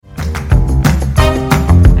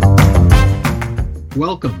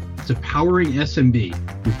Welcome to Powering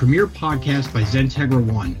SMB, your premier podcast by XenTegra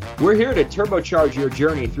One. We're here to turbocharge your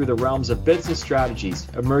journey through the realms of business strategies,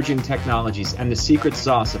 emerging technologies, and the secret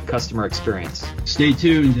sauce of customer experience. Stay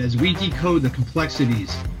tuned as we decode the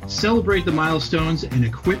complexities, celebrate the milestones, and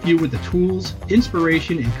equip you with the tools,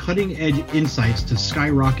 inspiration, and cutting-edge insights to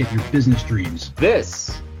skyrocket your business dreams.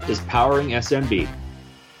 This is Powering SMB.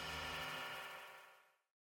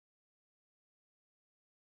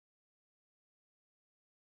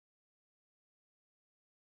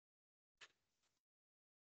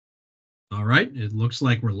 All right, it looks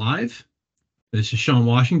like we're live. This is Sean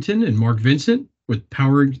Washington and Mark Vincent with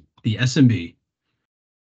Powering the SMB.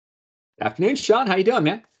 Afternoon, Sean. How you doing,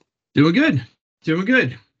 man? Doing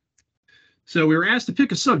good. So we were asked to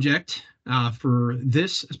pick a subject for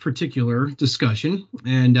this particular discussion,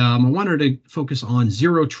 and I wanted to focus on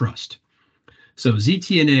zero trust. So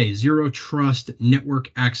ZTNA, zero trust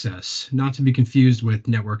network access, not to be confused with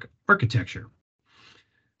network architecture.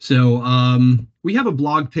 So we have a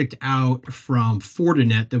blog picked out from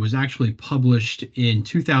Fortinet that was actually published in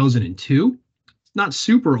 2002. It's not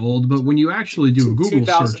super old, but when you actually do a Google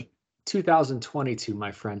search. 2022,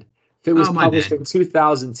 my friend. If it was published in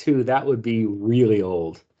 2002, that would be really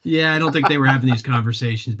old. Yeah, I don't think they were having these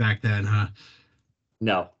conversations back then, huh?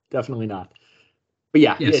 No, definitely not. But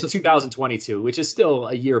yeah, so 2022, which is still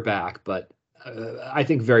a year back, but I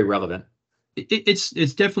think very relevant. It's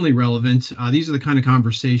definitely relevant. These are the kind of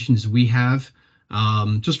conversations we have.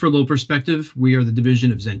 Just for a little perspective, we are the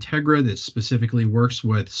division of XenTegra that specifically works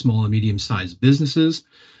with small and medium-sized businesses.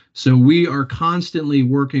 So we are constantly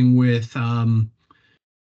working with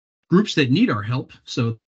groups that need our help.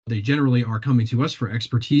 So they generally are coming to us for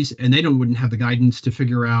expertise, and they wouldn't have the guidance to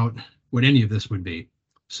figure out what any of this would be.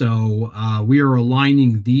 So we are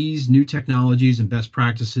aligning these new technologies and best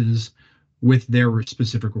practices with their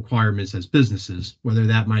specific requirements as businesses, whether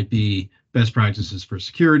that might be best practices for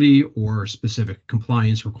security or specific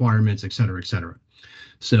compliance requirements, et cetera, et cetera.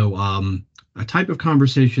 So a type of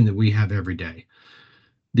conversation that we have every day.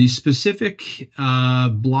 The specific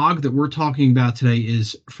blog that we're talking about today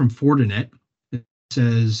is from Fortinet. It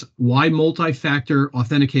says, why multi-factor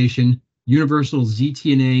authentication, universal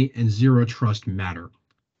ZTNA, and zero trust matter.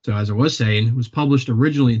 So as I was saying, it was published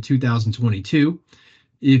originally in 2022.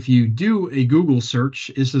 If you do a Google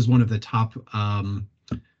search, this is one of the top blogs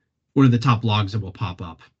that will pop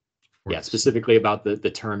up. Yeah, specifically about the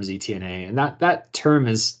term ZTNA, and that term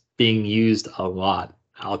is being used a lot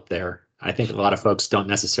out there. I think a lot of folks don't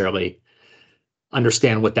necessarily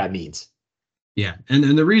understand what that means. Yeah,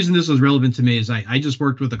 and the reason this was relevant to me is I just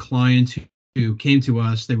worked with a client who came to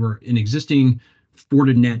us. They were an existing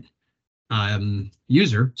Fortinet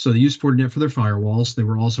user, so they used Fortinet for their firewalls. They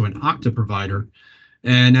were also an Okta provider.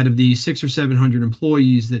 And out of the 600 or 700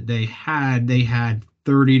 employees that they had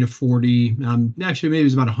 30 to 40, actually maybe it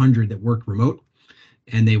was about 100 that worked remote.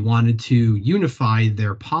 And they wanted to unify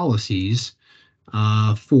their policies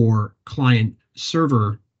for client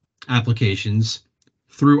server applications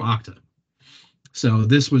through Okta. So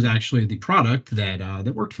this was actually the product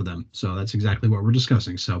that worked for them. So that's exactly what we're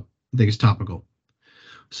discussing. So I think it's topical.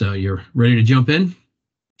 So you're ready to jump in?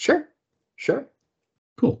 Sure.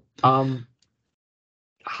 Cool.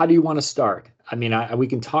 How do you want to start? I mean, we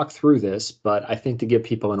can talk through this, but I think to give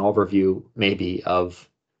people an overview maybe of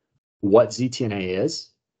what ZTNA is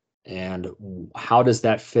and how does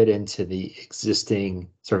that fit into the existing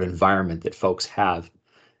sort of environment that folks have.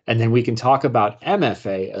 And then we can talk about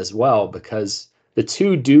MFA as well, because the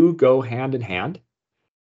two do go hand in hand.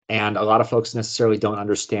 And a lot of folks necessarily don't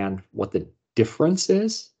understand what the difference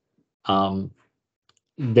is.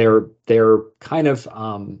 They're kind of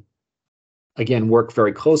again, work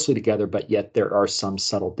very closely together, but yet there are some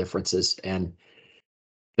subtle differences, and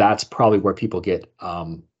that's probably where people get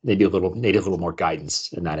need a little more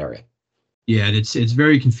guidance in that area. Yeah, and it's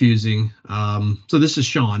very confusing. So this is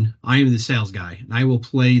Sean. I am the sales guy, and I will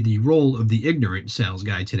play the role of the ignorant sales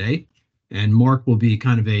guy today, and Mark will be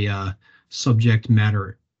kind of a subject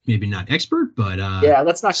matter, maybe not expert, but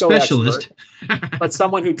let's not go specialist, expert, but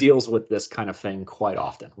someone who deals with this kind of thing quite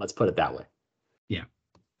often. Let's put it that way. Yeah.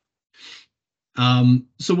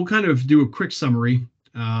 So we'll kind of do a quick summary.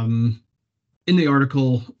 In the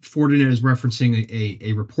article, Fortinet is referencing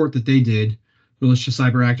a report that they did. Malicious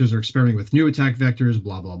cyber actors are experimenting with new attack vectors,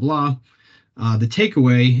 blah, blah, blah. The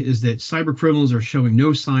takeaway is that cyber criminals are showing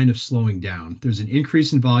no sign of slowing down. There's an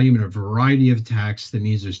increase in volume and a variety of attacks. That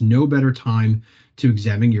means there's no better time to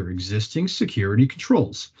examine your existing security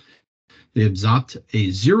controls. They adopt a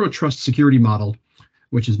zero trust security model,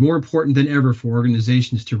 which is more important than ever for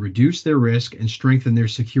organizations to reduce their risk and strengthen their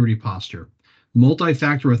security posture.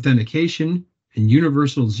 Multi-factor authentication and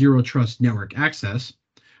universal zero trust network access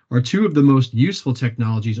are two of the most useful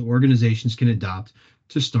technologies organizations can adopt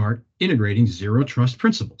to start integrating zero trust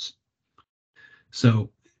principles. So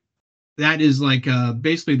that is like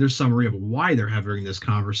basically their summary of why they're having this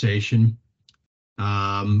conversation,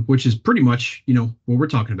 which is pretty much, what we're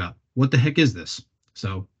talking about. What the heck is this?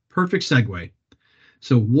 So perfect segue.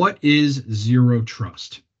 So what is zero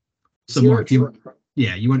trust? So Zero Mark, trust.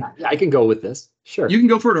 you want? I can go with this. Sure. You can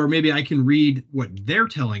go for it, or maybe I can read what they're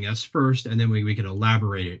telling us first, and then we can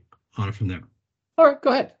elaborate on it from there. All right,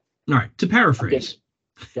 go ahead. All right, to paraphrase.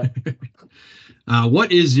 Yep.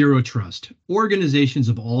 What is zero trust? Organizations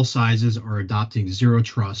of all sizes are adopting zero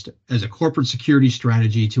trust as a corporate security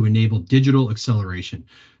strategy to enable digital acceleration,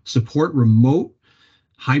 support remote,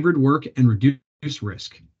 hybrid work, and reduce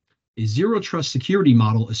risk. A zero trust security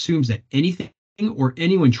model assumes that anything or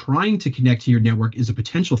anyone trying to connect to your network is a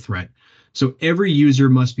potential threat, so every user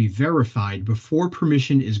must be verified before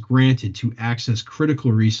permission is granted to access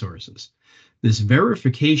critical resources. This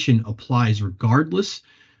verification applies regardless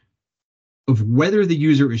of whether the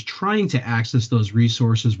user is trying to access those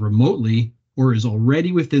resources remotely or is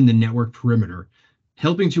already within the network perimeter,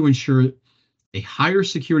 helping to ensure a higher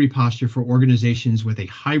security posture for organizations with a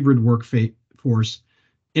hybrid workforce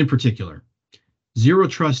in particular. Zero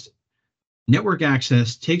trust network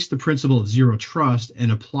access takes the principle of zero trust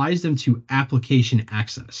and applies them to application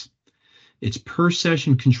access. Its per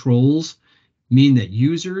session controls mean that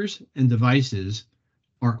users and devices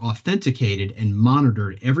are authenticated and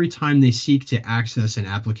monitored every time they seek to access an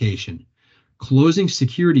application, closing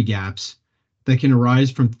security gaps that can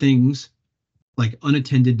arise from things like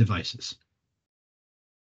unattended devices.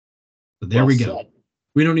 So there we go. Said.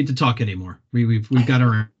 We don't need to talk anymore. We've got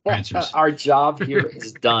our answers. Our job here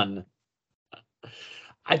is done.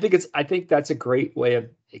 I think that's a great way of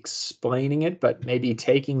explaining it, but maybe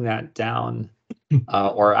taking that down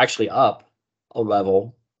or actually up a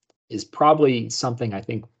level is probably something I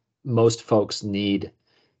think most folks need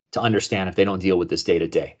to understand if they don't deal with this day to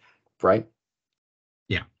day, right?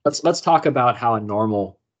 Yeah. Let's talk about how a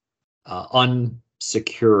normal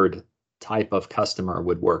unsecured type of customer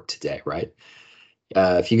would work today, right?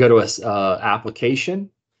 If you go to a application,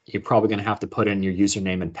 you're probably going to have to put in your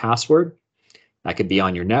username and password. That could be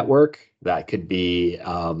on your network. That could be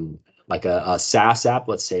like a SaaS app,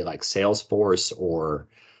 let's say like Salesforce or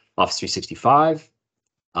Office 365.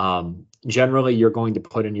 Generally, you're going to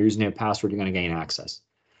put in your username and password, you're going to gain access.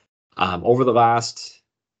 Over the last,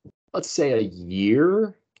 let's say a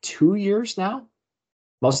year, 2 years now,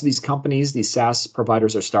 most of these companies, these SaaS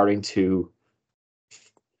providers are starting to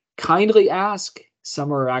kindly ask,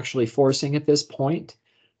 some are actually forcing at this point,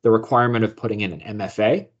 the requirement of putting in an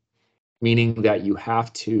MFA, meaning that you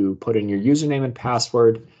have to put in your username and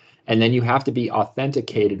password, and then you have to be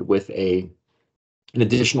authenticated with an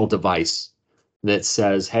additional device that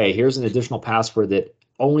says, hey, here's an additional password that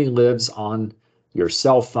only lives on your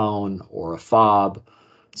cell phone or a fob,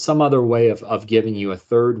 some other way of giving you a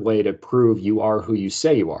third way to prove you are who you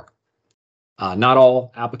say you are. Not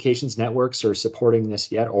all applications networks are supporting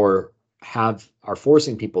this yet or are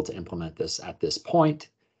forcing people to implement this at this point,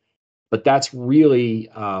 but that's really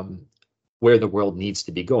where the world needs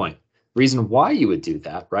to be going. Reason why you would do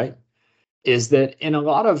that, right, is that in a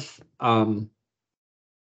lot of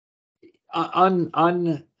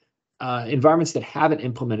environments that haven't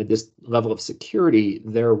implemented this level of security,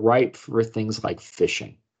 they're ripe for things like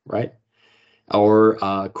phishing, right?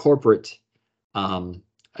 Or corporate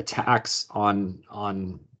attacks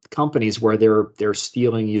on companies where they're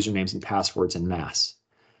stealing usernames and passwords en masse.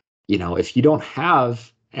 If you don't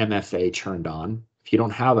have MFA turned on, if you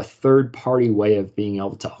don't have a third-party way of being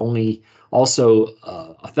able to also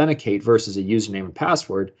authenticate versus a username and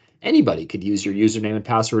password, anybody could use your username and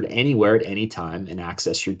password anywhere at any time and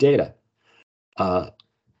access your data.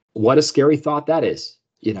 What a scary thought that is,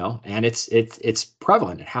 and it's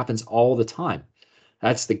prevalent. It happens all the time.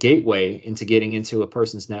 That's the gateway into getting into a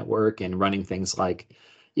person's network and running things like,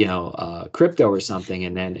 crypto or something,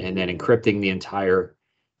 and then encrypting the entire,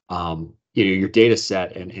 your data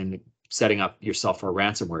set and setting up yourself for a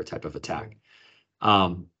ransomware type of attack.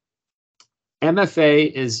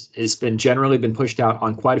 MFA has been generally pushed out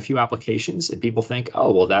on quite a few applications, and people think,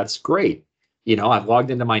 oh, well, that's great. I've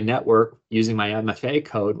logged into my network using my MFA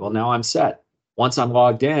code. Well, now I'm set. Once I'm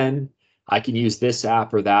logged in, I can use this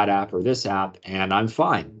app or that app or this app, and I'm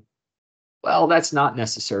fine. Well, that's not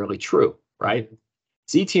necessarily true, right?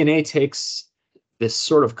 ZTNA takes this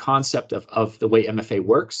sort of concept of the way MFA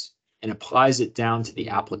works and applies it down to the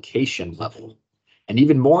application level, and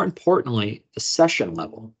even more importantly, the session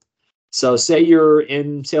level. So say you're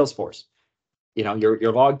in Salesforce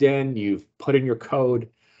you're logged in, you've put in your code,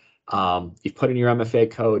 you've put in your MFA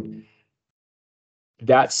code.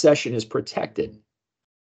 That session is protected.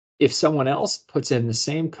 If someone else puts in the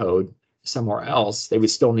same code somewhere else, they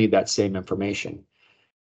would still need that same information.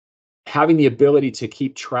 Having the ability to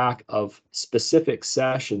keep track of specific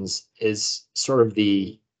sessions is sort of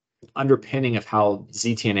the underpinning of how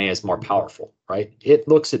ZTNA is more powerful, right? It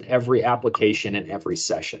looks at every application and every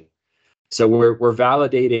session. So we're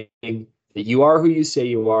validating that you are who you say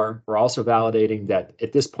you are. We're also validating that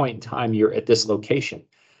at this point in time, you're at this location.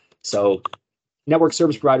 So network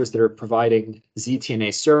service providers that are providing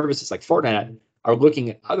ZTNA services like Fortinet are looking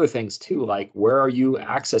at other things too, like where are you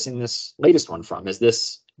accessing this latest one from? Is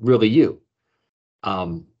this really you?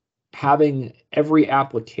 Having every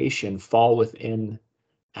application fall within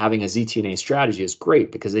having a ZTNA strategy is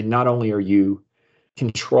great, because then not only are you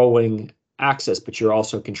controlling access, but you're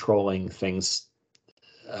also controlling things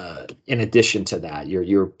in addition to that.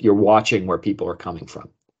 You're watching where people are coming from,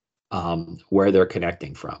 where they're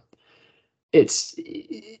connecting from. It's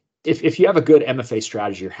if you have a good MFA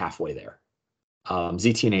strategy, you're halfway there.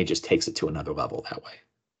 ZTNA just takes it to another level that way.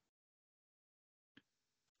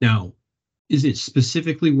 Now, is it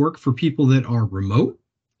specifically work for people that are remote,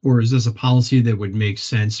 or is this a policy that would make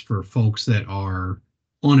sense for folks that are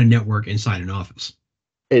on a network inside an office?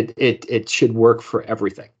 It should work for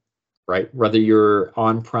everything, right? Whether you're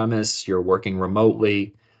on premise, you're working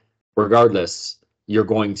remotely, regardless, you're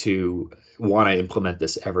going to want to implement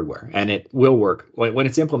this everywhere, and it will work. When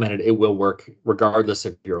it's implemented, it will work regardless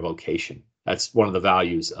of your location. That's one of the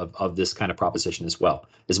values of this kind of proposition as well,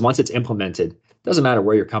 is once it's implemented, doesn't matter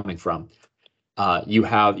where you're coming from,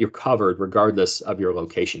 you're covered regardless of your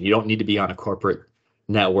location. You don't need to be on a corporate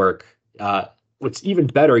network. What's even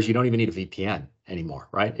better is you don't even need a VPN anymore,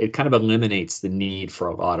 right? It kind of eliminates the need for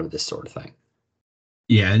a lot of this sort of thing.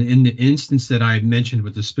 Yeah, and in the instance that I mentioned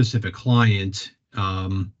with the specific client,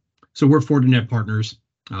 so we're Fortinet partners.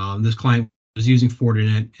 This client was using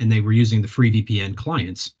Fortinet, and they were using the free VPN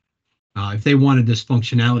clients. If they wanted this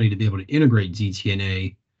functionality to be able to integrate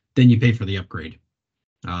ZTNA, then you pay for the upgrade.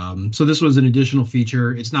 So this was an additional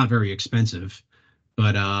feature. It's not very expensive,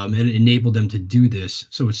 but it enabled them to do this.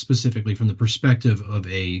 So it's specifically from the perspective of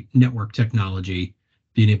a network technology,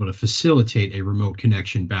 being able to facilitate a remote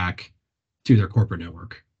connection back to their corporate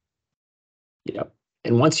network. Yep.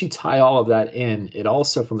 And once you tie all of that in, it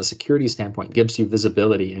also, from a security standpoint, gives you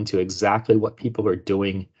visibility into exactly what people are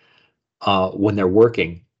doing when they're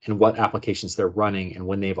working, and what applications they're running, and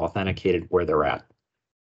when they've authenticated where they're at.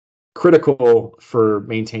 Critical for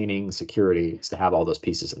maintaining security is to have all those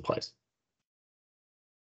pieces in place.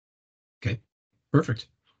 Okay, perfect.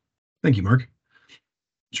 Thank you, Mark.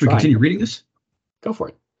 Should we continue reading this? Go for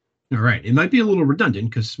it. All right. It might be a little redundant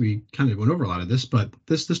because we kind of went over a lot of this, but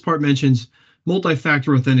this part mentions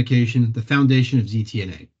multi-factor authentication, the foundation of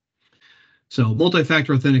ZTNA. So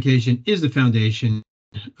multi-factor authentication is the foundation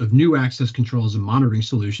of new access controls and monitoring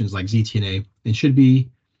solutions like ZTNA, and should be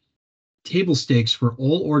table stakes for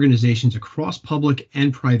all organizations across public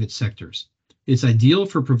and private sectors. It's ideal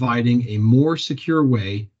for providing a more secure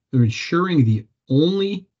way of ensuring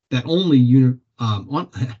that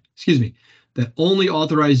only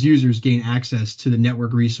authorized users gain access to the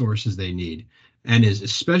network resources they need, and is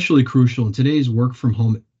especially crucial in today's work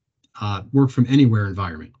from anywhere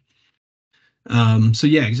environment. So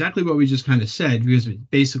yeah, exactly what we just kind of said, because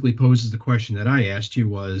it basically poses the question that I asked you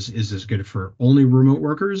was, is this good for only remote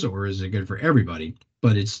workers, or is it good for everybody?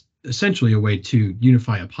 But it's essentially a way to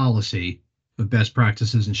unify a policy of best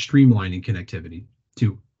practices and streamlining connectivity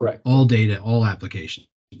to all data, all applications.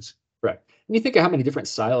 Right. And you think of how many different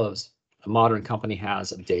silos a modern company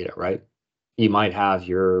has of data, right? You might have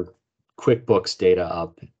your QuickBooks data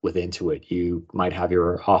up with Intuit. You might have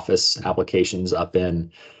your Office applications up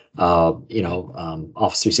in Office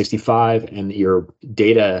 365, and your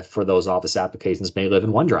data for those Office applications may live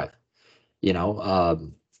in OneDrive.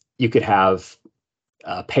 You could have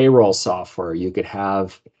payroll software. You could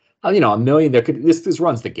have, a million. This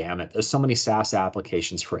runs the gamut. There's so many SaaS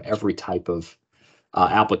applications for every type of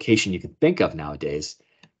application you can think of nowadays.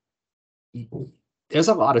 There's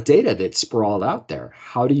a lot of data that's sprawled out there.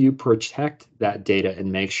 How do you protect that data and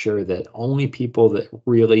make sure that only people that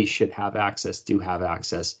really should have access do have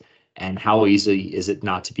access? And how easy is it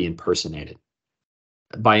not to be impersonated?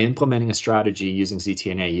 By implementing a strategy using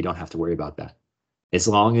ZTNA, you don't have to worry about that. As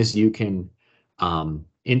long as you can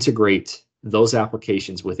integrate those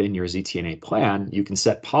applications within your ZTNA plan, you can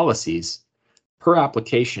set policies per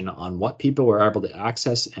application on what people are able to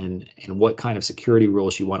access and what kind of security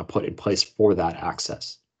rules you want to put in place for that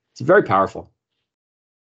access. It's very powerful.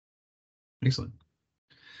 Excellent.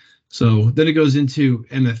 So then it goes into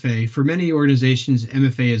MFA. For many organizations,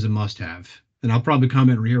 MFA is a must-have. And I'll probably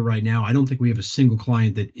comment here right now. I don't think we have a single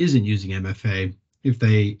client that isn't using MFA. If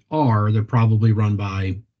they are, they're probably run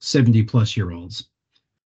by 70 plus year olds.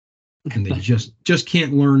 And they just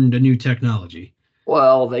can't learn the new technology.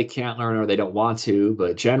 Well, they can't learn or they don't want to,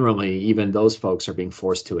 but generally, even those folks are being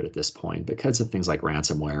forced to it at this point because of things like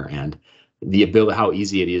ransomware and the ability, how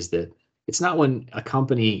easy it is that it's not when a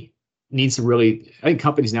company needs to really, I think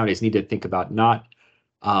companies nowadays need to think about not,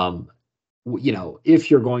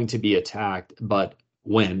 if you're going to be attacked, but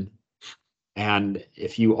when, and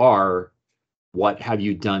if you are, what have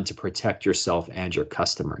you done to protect yourself and your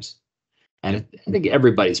customers? And I think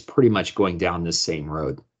everybody's pretty much going down this same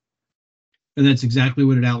road. And that's exactly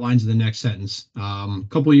what it outlines in the next sentence. A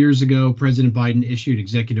couple of years ago, President Biden issued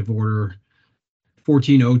Executive Order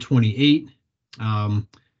 14028,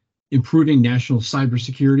 improving national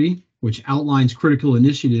cybersecurity, which outlines critical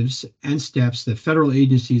initiatives and steps that federal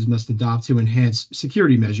agencies must adopt to enhance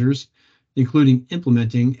security measures, including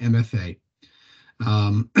implementing MFA.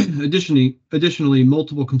 Additionally,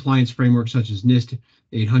 multiple compliance frameworks such as NIST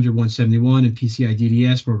 800-171 and PCI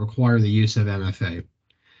DSS will require the use of MFA.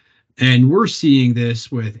 And we're seeing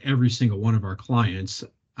this with every single one of our clients.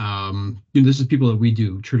 This is people that we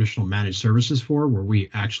do traditional managed services for, where we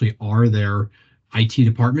actually are their IT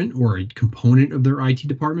department or a component of their IT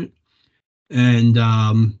department. And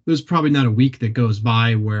there's probably not a week that goes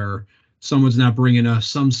by where someone's not bringing us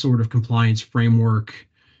some sort of compliance framework,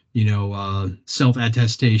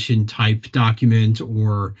 self-attestation type document,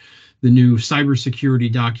 or the new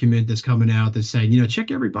cybersecurity document that's coming out that's saying, check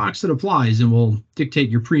every box that applies and we'll dictate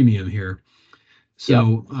your premium here.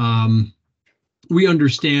 So we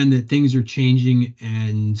understand that things are changing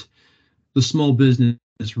and the small business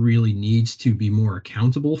really needs to be more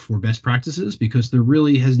accountable for best practices, because there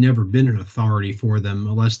really has never been an authority for them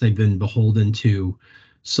unless they've been beholden to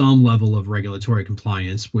some level of regulatory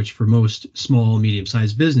compliance, which for most small and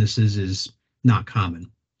medium-sized businesses is not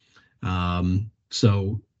common.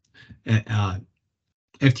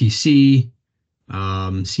 FTC,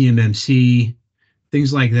 CMMC,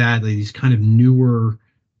 things like that, these kind of newer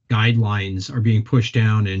guidelines are being pushed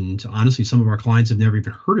down. And honestly, some of our clients have never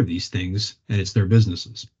even heard of these things, and it's their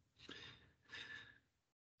businesses.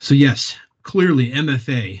 So yes, clearly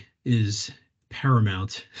MFA is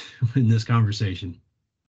paramount in this conversation.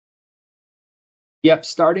 Yep,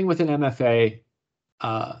 starting with an MFA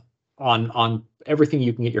on everything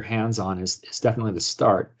you can get your hands on is definitely the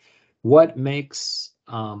start. What makes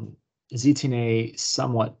ZTNA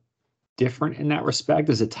somewhat different in that respect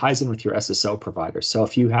is it ties in with your SSO provider. So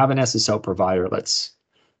if you have an SSO provider, let's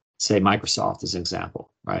say Microsoft as an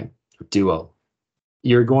example, right, or Duo,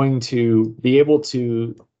 you're going to be able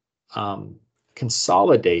to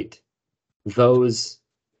consolidate those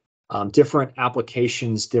different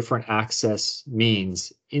applications, different access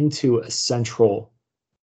means into a central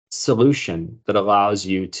solution that allows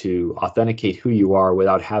you to authenticate who you are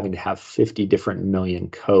without having to have 50 different million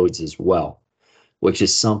codes as well, which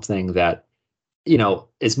is something that,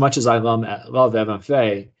 as much as I love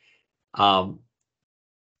MFA,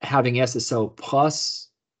 having SSO plus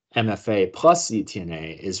MFA plus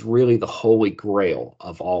ZTNA is really the holy grail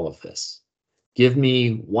of all of this. Give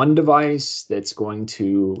me one device that's going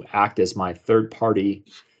to act as my third party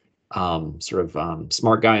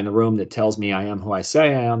smart guy in the room that tells me I am who I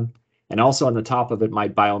say I am. And also on the top of it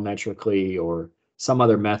might biometrically or some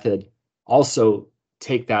other method also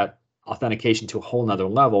take that authentication to a whole nother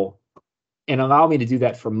level and allow me to do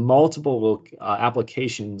that for multiple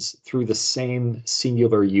applications through the same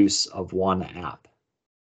singular use of one app.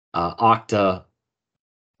 Okta,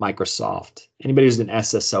 Microsoft, anybody who's an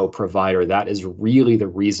SSO provider, that is really the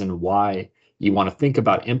reason why you want to think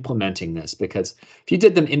about implementing this, because if you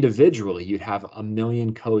did them individually, you'd have a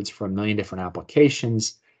million codes for a million different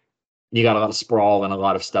applications. You got a lot of sprawl and a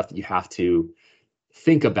lot of stuff that you have to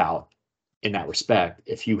think about in that respect.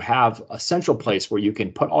 If you have a central place where you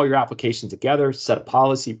can put all your applications together, set a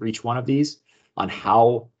policy for each one of these on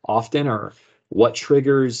how often or what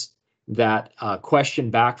triggers that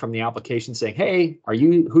question back from the application saying, hey, are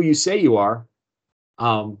you who you say you are,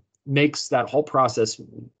 makes that whole process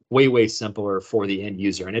way, way simpler for the end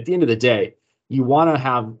user. And at the end of the day, you want to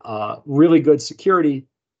have really good security,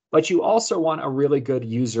 but you also want a really good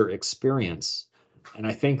user experience. And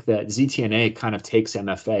I think that ZTNA kind of takes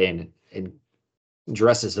MFA and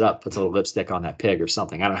dresses it up, puts a little lipstick on that pig or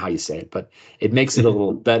something. I don't know how you say it, but it makes it a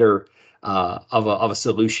little better of a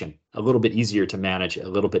solution, a little bit easier to manage, a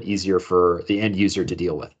little bit easier for the end user to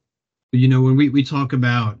deal with. When we talk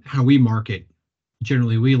about how we market,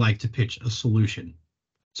 generally we like to pitch a solution.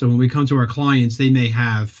 So when we come to our clients, they may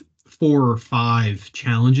have 4 or 5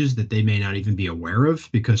 challenges that they may not even be aware of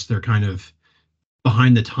because they're kind of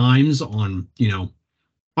behind the times on,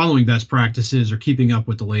 following best practices or keeping up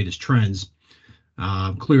with the latest trends.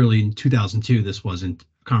 Clearly in 2002, this wasn't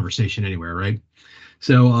a conversation anywhere, right?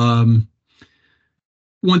 So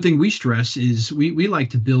one thing we stress is we like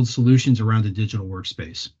to build solutions around the digital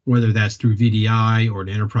workspace, whether that's through VDI or an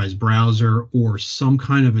enterprise browser or some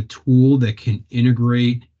kind of a tool that can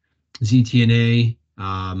integrate ZTNA,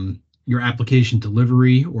 your application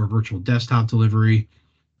delivery or virtual desktop delivery,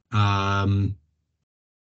 and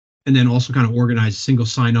then also kind of organize single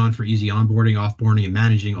sign-on for easy onboarding, offboarding, and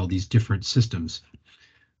managing all these different systems.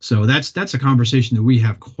 So that's a conversation that we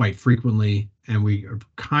have quite frequently, and we are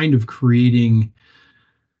kind of creating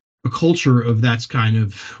a culture of that's kind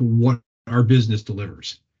of what our business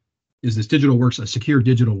delivers. Is this a secure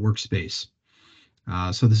digital workspace?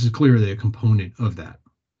 So this is clearly a component of that.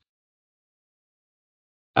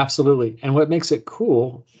 Absolutely. And what makes it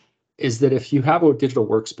cool is that if you have a digital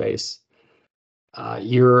workspace,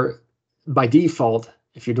 you're by default,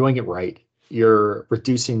 if you're doing it right, you're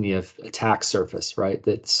reducing the attack surface, right,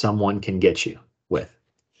 that someone can get you with,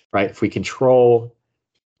 right? If we control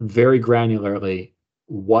very granularly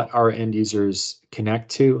what our end users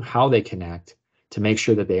connect to, how they connect, to make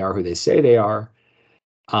sure that they are who they say they are.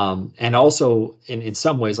 And also, in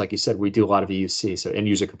some ways, like you said, we do a lot of EUC, so end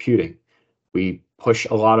user computing. We push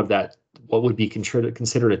a lot of that, what would be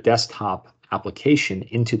considered a desktop application,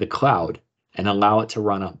 into the cloud and allow it to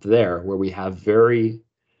run up there, where we have very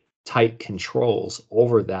tight controls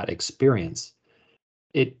over that experience.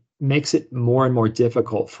 It makes it more and more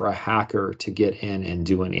difficult for a hacker to get in and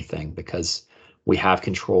do anything because we have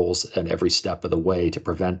controls at every step of the way to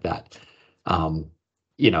prevent that. I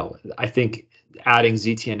think adding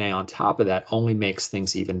ZTNA on top of that only makes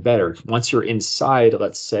things even better. Once you're inside,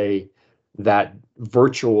 let's say, that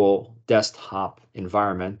virtual desktop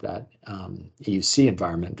environment, that EUC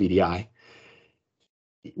environment, VDI,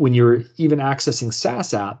 when you're even accessing SaaS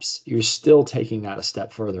apps, you're still taking that a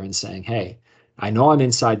step further and saying, hey, I know I'm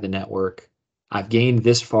inside the network. I've gained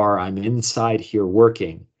this far. I'm inside here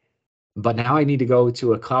working, but now I need to go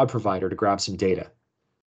to a cloud provider to grab some data.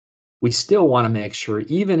 We still want to make sure,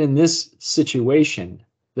 even in this situation,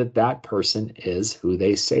 that that person is who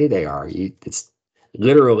they say they are. It's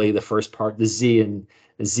literally the first part, the Z in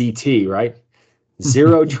ZT, right?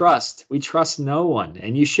 Zero trust. We trust no one,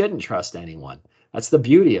 and you shouldn't trust anyone. That's the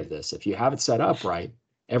beauty of this. If you have it set up right,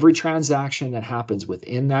 every transaction that happens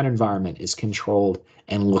within that environment is controlled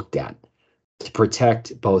and looked at to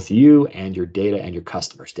protect both you and your data and your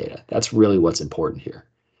customers' data. That's really what's important here.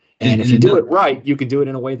 And if you do it right, you can do it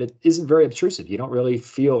in a way that isn't very obtrusive. You don't really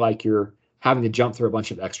feel like you're having to jump through a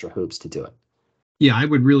bunch of extra hoops to do it. Yeah, I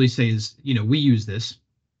would really say is, we use this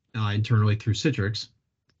internally through Citrix,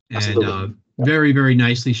 and very, very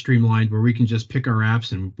nicely streamlined, where we can just pick our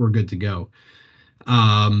apps and we're good to go.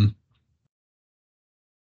 I'd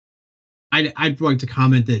like to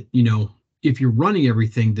comment that, if you're running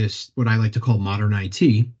everything what I like to call modern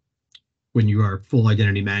IT, when you are full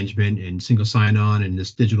identity management and single sign-on and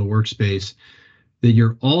this digital workspace, that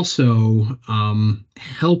you're also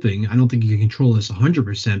helping. I don't think you can control this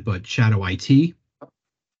 100%, but shadow IT.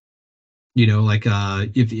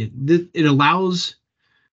 If it allows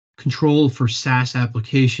control for SaaS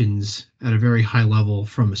applications at a very high level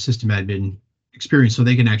from a system admin experience, so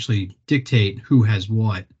they can actually dictate who has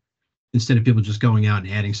what, instead of people just going out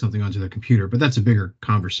and adding something onto their computer. But that's a bigger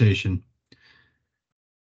conversation.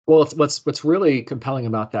 Well, what's really compelling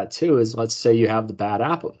about that too is, let's say you have the bad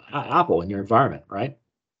apple in your environment, right?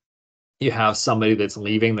 You have somebody that's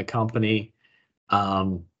leaving the company.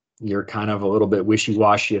 You're kind of a little bit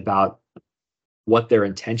wishy-washy about what their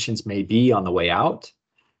intentions may be on the way out.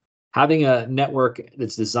 Having a network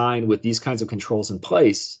that's designed with these kinds of controls in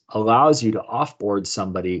place allows you to offboard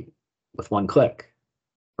somebody with one click,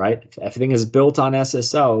 right? If everything is built on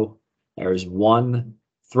SSO, there's one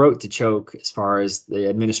throat to choke as far as the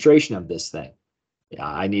administration of this thing. Yeah,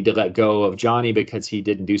 I need to let go of Johnny because he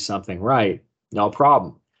didn't do something right. No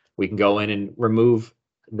problem. We can go in and remove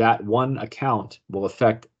that one account. Will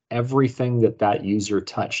affect everything that user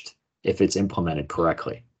touched if it's implemented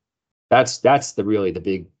correctly. That's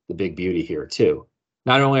the big beauty here too.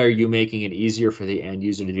 Not only are you making it easier for the end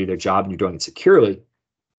user to do their job and you're doing it securely,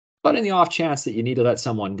 but in the off chance that you need to let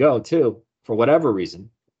someone go too, for whatever reason,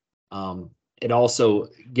 it also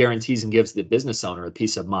guarantees and gives the business owner a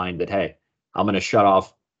peace of mind that, hey, I'm going to shut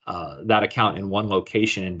off that account in one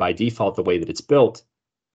location, and by default, the way that it's built,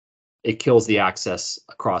 it kills the access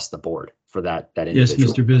across the board for that individual.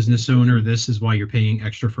 Yes, Mr. Business Owner, this is why you're paying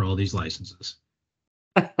extra for all these licenses.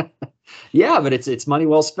 Yeah, but it's money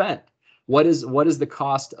well spent. What is the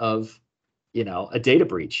cost of, a data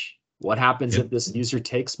breach? What happens Yep. if this user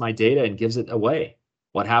takes my data and gives it away?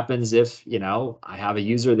 What happens if, I have a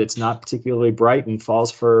user that's not particularly bright and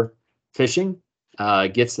falls for phishing,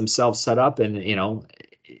 gets themselves set up and,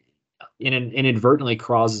 inadvertently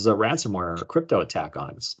causes a ransomware or a crypto attack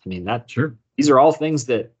on us? I mean, Sure. these are all things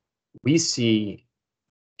that we see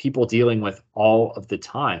people dealing with all of the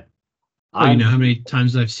time. Well, you know I'm how many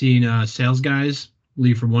times I've seen sales guys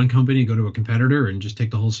leave from one company, go to a competitor, and just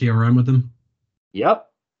take the whole CRM with them? Yep.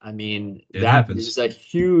 I mean, It that happens. is a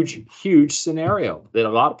huge, huge scenario that a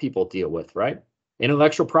lot of people deal with, right?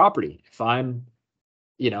 Intellectual property. If I'm,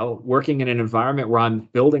 working in an environment where I'm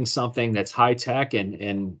building something that's high tech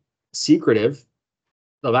and secretive,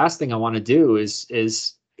 the last thing I want to do is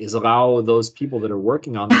allow those people that are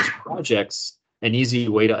working on those projects an easy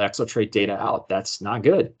way to exfiltrate data out. That's not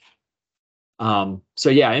good. So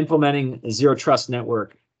yeah, implementing a zero trust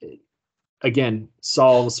network again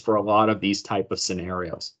solves for a lot of these type of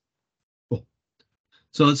scenarios. Cool.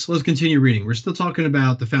 So let's continue reading. We're still talking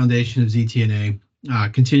about the foundation of ZTNA.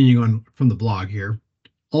 Continuing on from the blog here,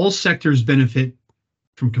 all sectors benefit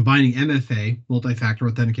from combining MFA, multi-factor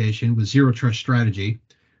authentication, with zero trust strategy,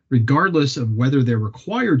 regardless of whether they're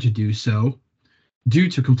required to do so due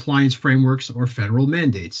to compliance frameworks or federal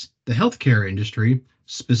mandates. The healthcare industry,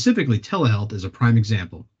 specifically telehealth, is a prime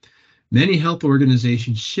example. Many health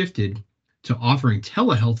organizations shifted to offering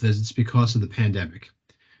telehealth visits because of the pandemic.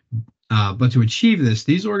 But to achieve this,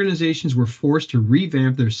 these organizations were forced to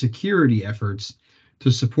revamp their security efforts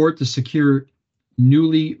to support the secure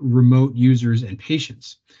newly remote users and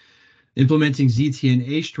patients. Implementing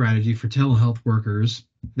ZTNA strategy for telehealth workers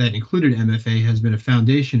that included MFA has been a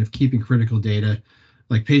foundation of keeping critical data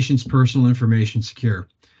like patients' personal information secure.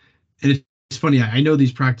 And it's funny, I know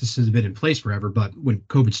these practices have been in place forever, but when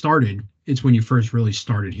COVID started, it's when you first really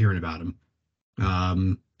started hearing about them.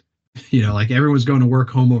 Um, like everyone's going to work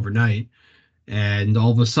home overnight, and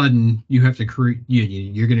all of a sudden you have to create,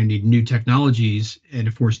 you're going to need new technologies and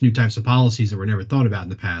enforce new types of policies that were never thought about in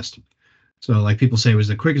the past. So, like people say, it was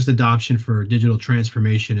the quickest adoption for digital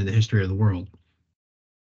transformation in the history of the world.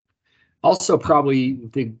 Also, probably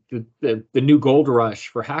the new gold rush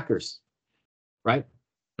for hackers, right?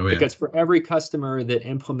 Oh yeah, Because for every customer that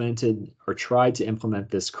implemented or tried to implement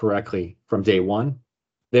this correctly from day one,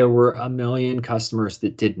 there were a million customers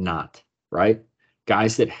that did not, right?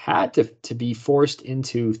 Guys that had to be forced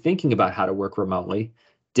into thinking about how to work remotely,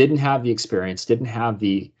 didn't have the experience, didn't have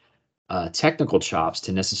the technical chops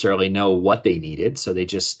to necessarily know what they needed. So they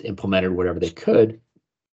just implemented whatever they could.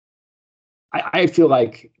 I feel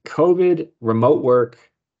like COVID, remote work,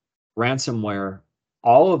 ransomware,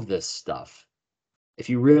 all of this stuff, if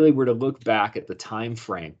you really were to look back at the time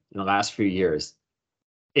frame in the last few years,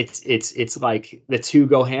 it's like the two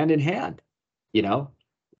go hand in hand. You know,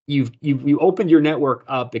 you opened your network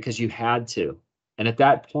up because you had to, and at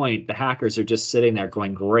that point, the hackers are just sitting there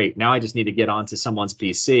going, "Great, now I just need to get onto someone's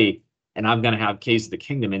PC, and I'm going to have keys of the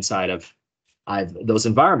kingdom inside of those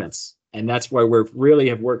environments." And that's where we really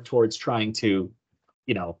have worked towards trying to,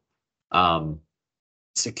 you know, um,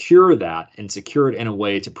 secure that and secure it in a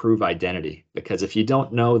way to prove identity. Because if you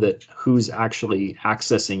don't know that who's actually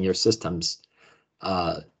accessing your systems,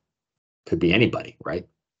 could be anybody, right?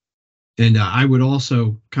 and I would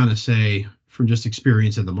also kind of say, from just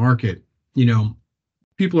experience in the market, you know,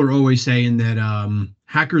 people are always saying that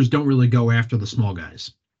hackers don't really go after the small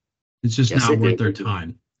guys. It's just Yes, they not worth their do.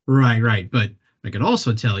 time. Right, right. But I can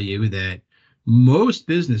also tell you that most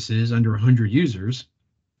businesses under 100 users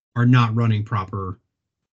are not running proper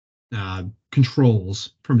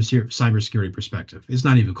controls from a cybersecurity perspective. It's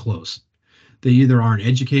not even close. They either aren't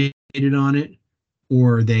educated on it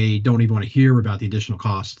or they don't even want to hear about the additional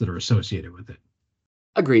costs that are associated with it.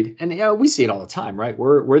 Agreed. And yeah, we see it all the time, right?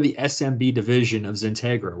 We're the SMB division of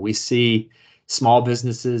XenTegra. We see small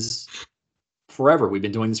businesses forever. We've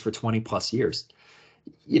been doing this for 20 plus years.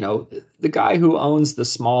 The guy who owns the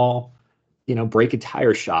small, break a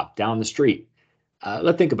tire shop down the street.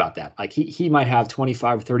 Let's think about that. Like he might have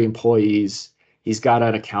 25 or 30 employees. He's got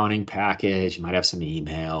an accounting package. He might have some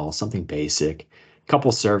email, something basic, a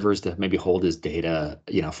couple servers to maybe hold his data,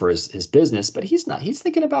 for his business. But he's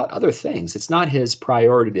thinking about other things. It's not his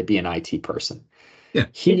priority to be an IT person. Yeah.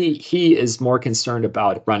 He is more concerned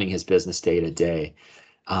about running his business day to day.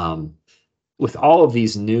 With all of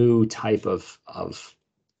these new type of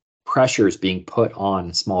pressures being put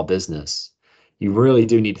on small business, you really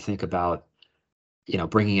do need to think about,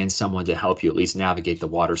 bringing in someone to help you at least navigate the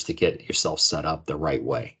waters to get yourself set up the right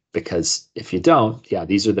way. Because if you don't, yeah,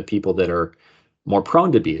 these are the people that are more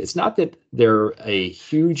prone to be. It's not that they're a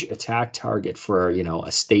huge attack target for,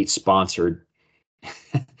 a state-sponsored,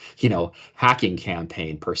 hacking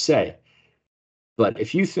campaign per se. But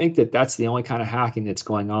if you think that that's the only kind of hacking that's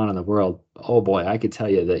going on in the world, oh boy, I could tell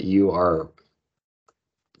you that you are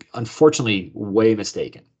unfortunately way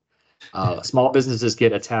mistaken. Small businesses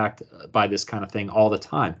get attacked by this kind of thing all the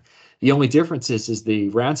time. The only difference is the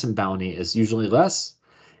ransom bounty is usually less.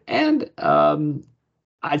 And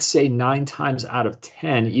I'd say 9 times out of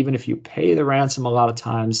 10, even if you pay the ransom a lot of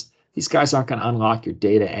times, these guys aren't going to unlock your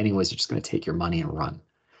data anyways. They're just going to take your money and run.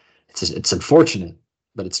 It's unfortunate,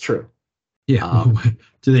 but it's true. Yeah.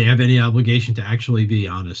 Do they have any obligation to actually be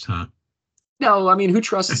honest, huh? No, I mean, who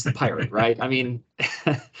trusts the pirate, right? I mean,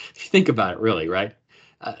 if you think about it, really, right?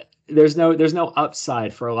 There's no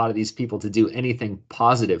upside for a lot of these people to do anything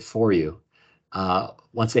positive for you.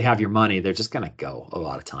 Once they have your money, they're just going to go a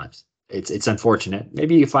lot of times. It's unfortunate.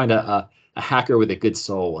 Maybe you find a hacker with a good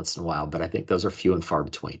soul once in a while, but I think those are few and far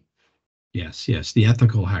between. Yes, the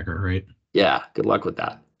ethical hacker, right? Yeah, good luck with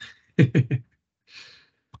that.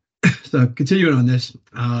 So continuing on this,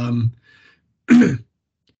 the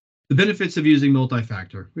benefits of using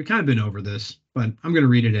multi-factor. We've kind of been over this, but I'm going to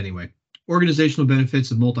read it anyway. Organizational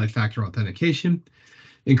benefits of multi-factor authentication: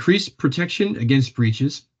 increased protection against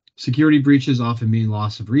breaches. Security breaches often mean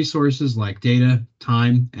loss of resources like data,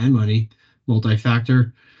 time, and money.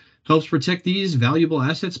 Multi-factor helps protect these valuable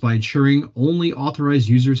assets by ensuring only authorized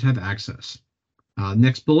users have access.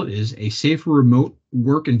 Next bullet is a safer remote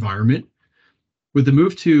work environment. With the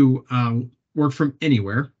move to work from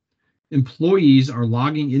anywhere, employees are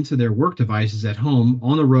logging into their work devices at home,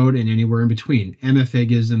 on the road, and anywhere in between. MFA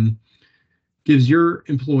gives your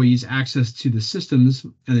employees access to the systems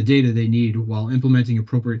and the data they need while implementing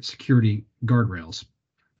appropriate security guardrails.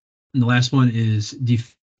 And the last one is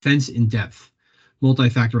defense in depth.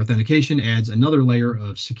 Multi-factor authentication adds another layer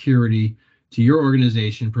of security to your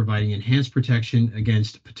organization, providing enhanced protection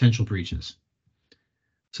against potential breaches.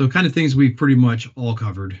 So kind of things we've pretty much all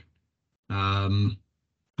covered. I don't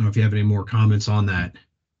know if you have any more comments on that.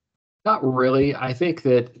 Not really. I think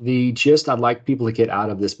that the gist I'd like people to get out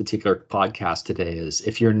of this particular podcast today is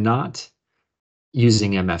if you're not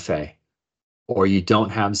using MFA or you don't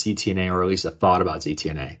have ZTNA, or at least a thought about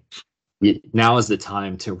ZTNA, now is the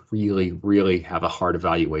time to really, really have a hard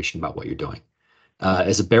evaluation about what you're doing.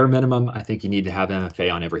 As a bare minimum, I think you need to have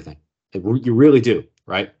MFA on everything. You really do,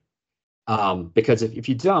 right? Because if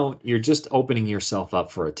you don't, you're just opening yourself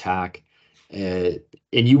up for attack. And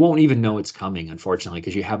you won't even know it's coming, unfortunately,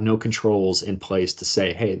 because you have no controls in place to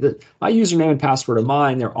say, hey, my username and password are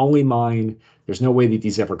mine. They're only mine. There's no way that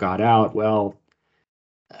these ever got out. Well,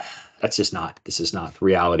 this is not the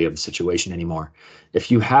reality of the situation anymore.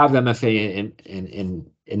 If you have MFA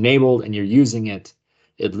enabled and you're using it,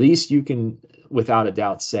 at least you can, without a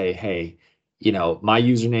doubt, say, hey, my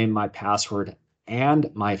username, my password,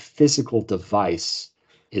 and my physical device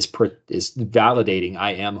is validating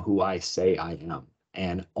I am who I say I am,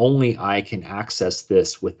 and only I can access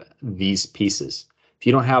this with these pieces. If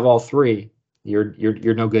you don't have all three, you're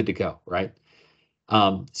no good to go, right?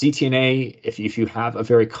 ZTNA, if you have a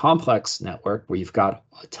very complex network where you've got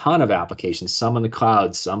a ton of applications, some in the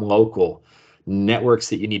cloud, some local, networks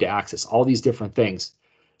that you need to access, all these different things,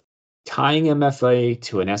 tying MFA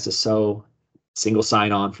to an SSO, single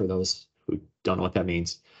sign-on for those who don't know what that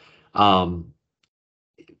means,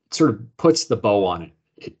 sort of puts the bow on it.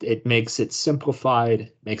 It makes it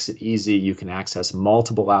simplified, makes it easy. You can access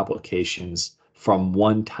multiple applications from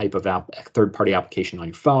one type of third-party application on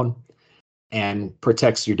your phone, and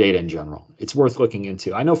protects your data in general. It's worth looking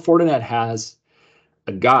into. I know Fortinet has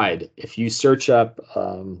a guide. If you search up,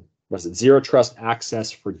 Zero Trust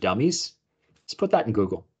Access for Dummies, just put that in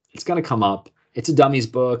Google. It's going to come up. It's a dummies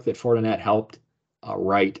book that Fortinet helped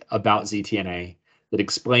write about ZTNA that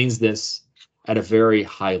explains this at a very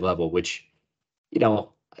high level, which,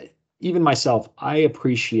 even myself, I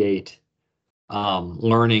appreciate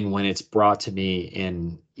learning when it's brought to me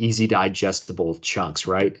in easy digestible chunks,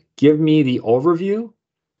 right? Give me the overview,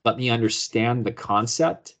 let me understand the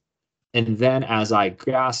concept, and then as I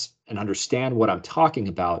grasp and understand what I'm talking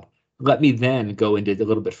about, let me then go into a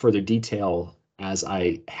little bit further detail as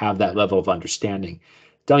I have that level of understanding.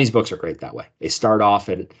 Dummies books are great that way. They start off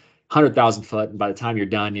at 100,000 foot, and by the time you're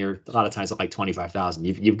done, you're a lot of times at like 25,000.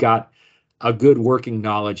 You've got a good working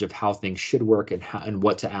knowledge of how things should work and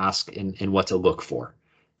what to ask and what to look for.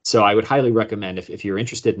 So I would highly recommend, if you're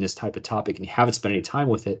interested in this type of topic and you haven't spent any time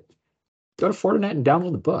with it, go to Fortinet and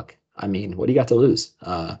download the book. I mean, what do you got to lose?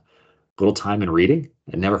 A little time in reading.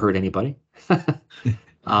 It never hurt anybody.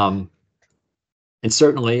 And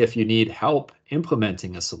certainly if you need help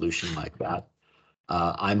implementing a solution like that,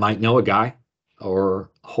 I might know a guy or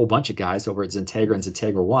a whole bunch of guys over at XenTegra and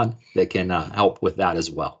XenTegra One that can help with that as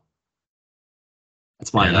well.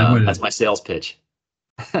 That's my that's my sales pitch.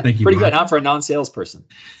 Thank you, Pretty Mark. good, huh, for a non-salesperson.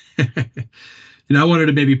 I wanted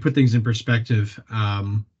to maybe put things in perspective.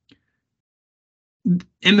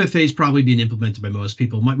 MFA is probably being implemented by most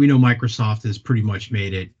people. We know Microsoft has pretty much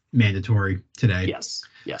made it mandatory today. Yes.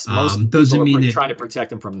 Most doesn't people mean are trying to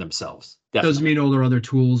protect them from themselves. Definitely. Doesn't mean all there are other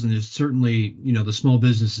tools, and there's certainly, the small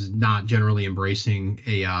business is not generally embracing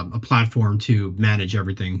a platform to manage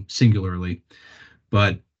everything singularly.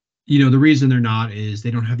 But the reason they're not is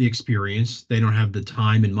they don't have the experience, they don't have the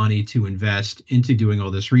time and money to invest into doing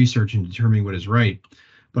all this research and determining what is right.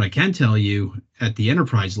 But I can tell you, at the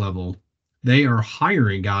enterprise level, they are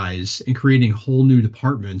hiring guys and creating whole new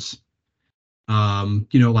departments.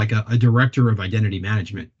 Like a director of identity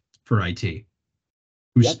management for IT,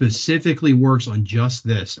 who specifically works on just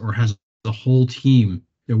this, or has a whole team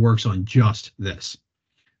that works on just this.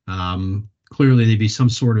 Clearly, there'd be some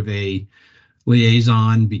sort of a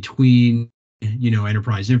liaison between,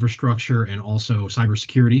 enterprise infrastructure and also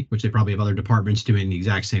cybersecurity, which they probably have other departments doing the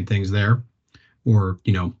exact same things there, or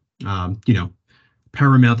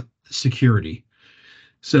paramount security.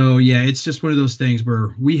 So yeah, it's just one of those things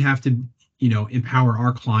where we have to, empower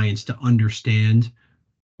our clients to understand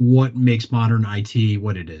what makes modern IT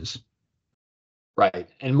what it is. Right.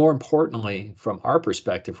 And more importantly, from our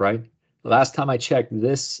perspective, right? The last time I checked,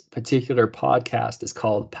 this particular podcast is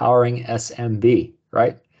called Powering SMB,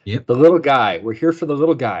 right? Yep. The little guy. We're here for the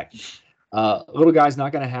little guy. Little guy's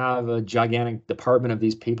not going to have a gigantic department of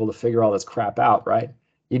these people to figure all this crap out, right?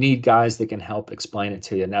 You need guys that can help explain it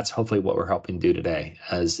to you, and that's hopefully what we're helping do today.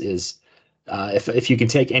 If you can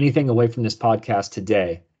take anything away from this podcast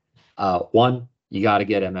today, one, you got to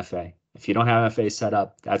get MFA. If you don't have MFA set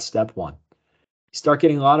up, that's step one. You start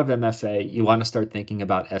getting a lot of MFA, you want to start thinking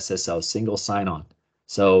about SSO, single sign-on.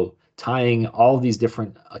 So tying all of these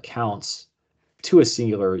different accounts to a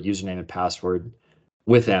singular username and password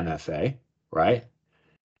with MFA, right?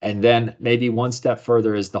 And then maybe one step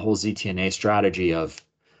further is the whole ZTNA strategy of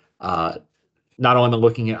not only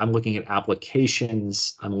I'm looking at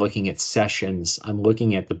applications, I'm looking at sessions, I'm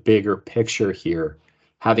looking at the bigger picture here.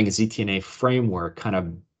 Having a ZTNA framework kind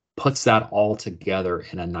of puts that all together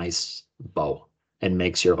in a nice bow and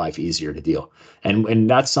makes your life easier to deal. And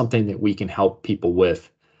that's something that we can help people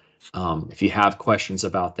with. If you have questions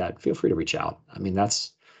about that, feel free to reach out. I mean,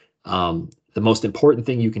 that's the most important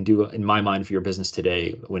thing you can do, in my mind, for your business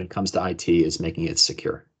today when it comes to IT is making it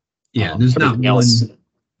secure. Yeah, there's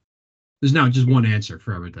not just one answer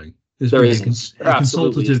for everything. There is a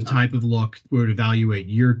consultative type of look would evaluate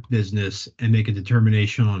your business and make a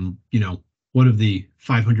determination on, what of the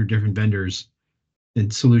 500 different vendors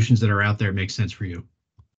and solutions that are out there makes sense for you.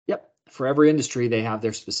 Yep. For every industry, they have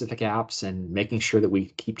their specific apps, and making sure that we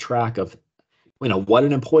keep track of, what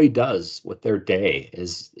an employee does with their day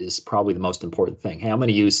is probably the most important thing. Hey, I'm going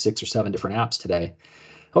to use 6 or 7 different apps today.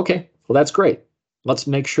 Okay, well, that's great. Let's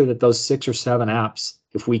make sure that those 6 or 7 apps,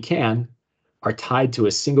 if we can, are tied to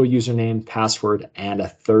a single username, password, and a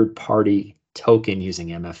third-party token using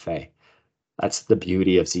MFA. That's the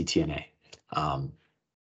beauty of ZTNA.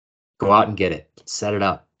 Go out and get it, set it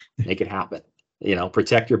up, make it happen.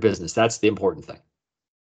 Protect your business. That's the important thing.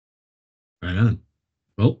 Right on.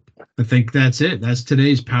 Well, I think that's it. That's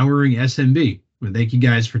today's Powering SMB. Well, thank you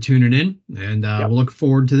guys for tuning in, and we'll look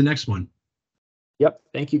forward to the next one. Yep.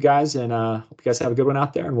 Thank you guys, and hope you guys have a good one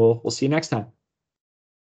out there, and we'll see you next time.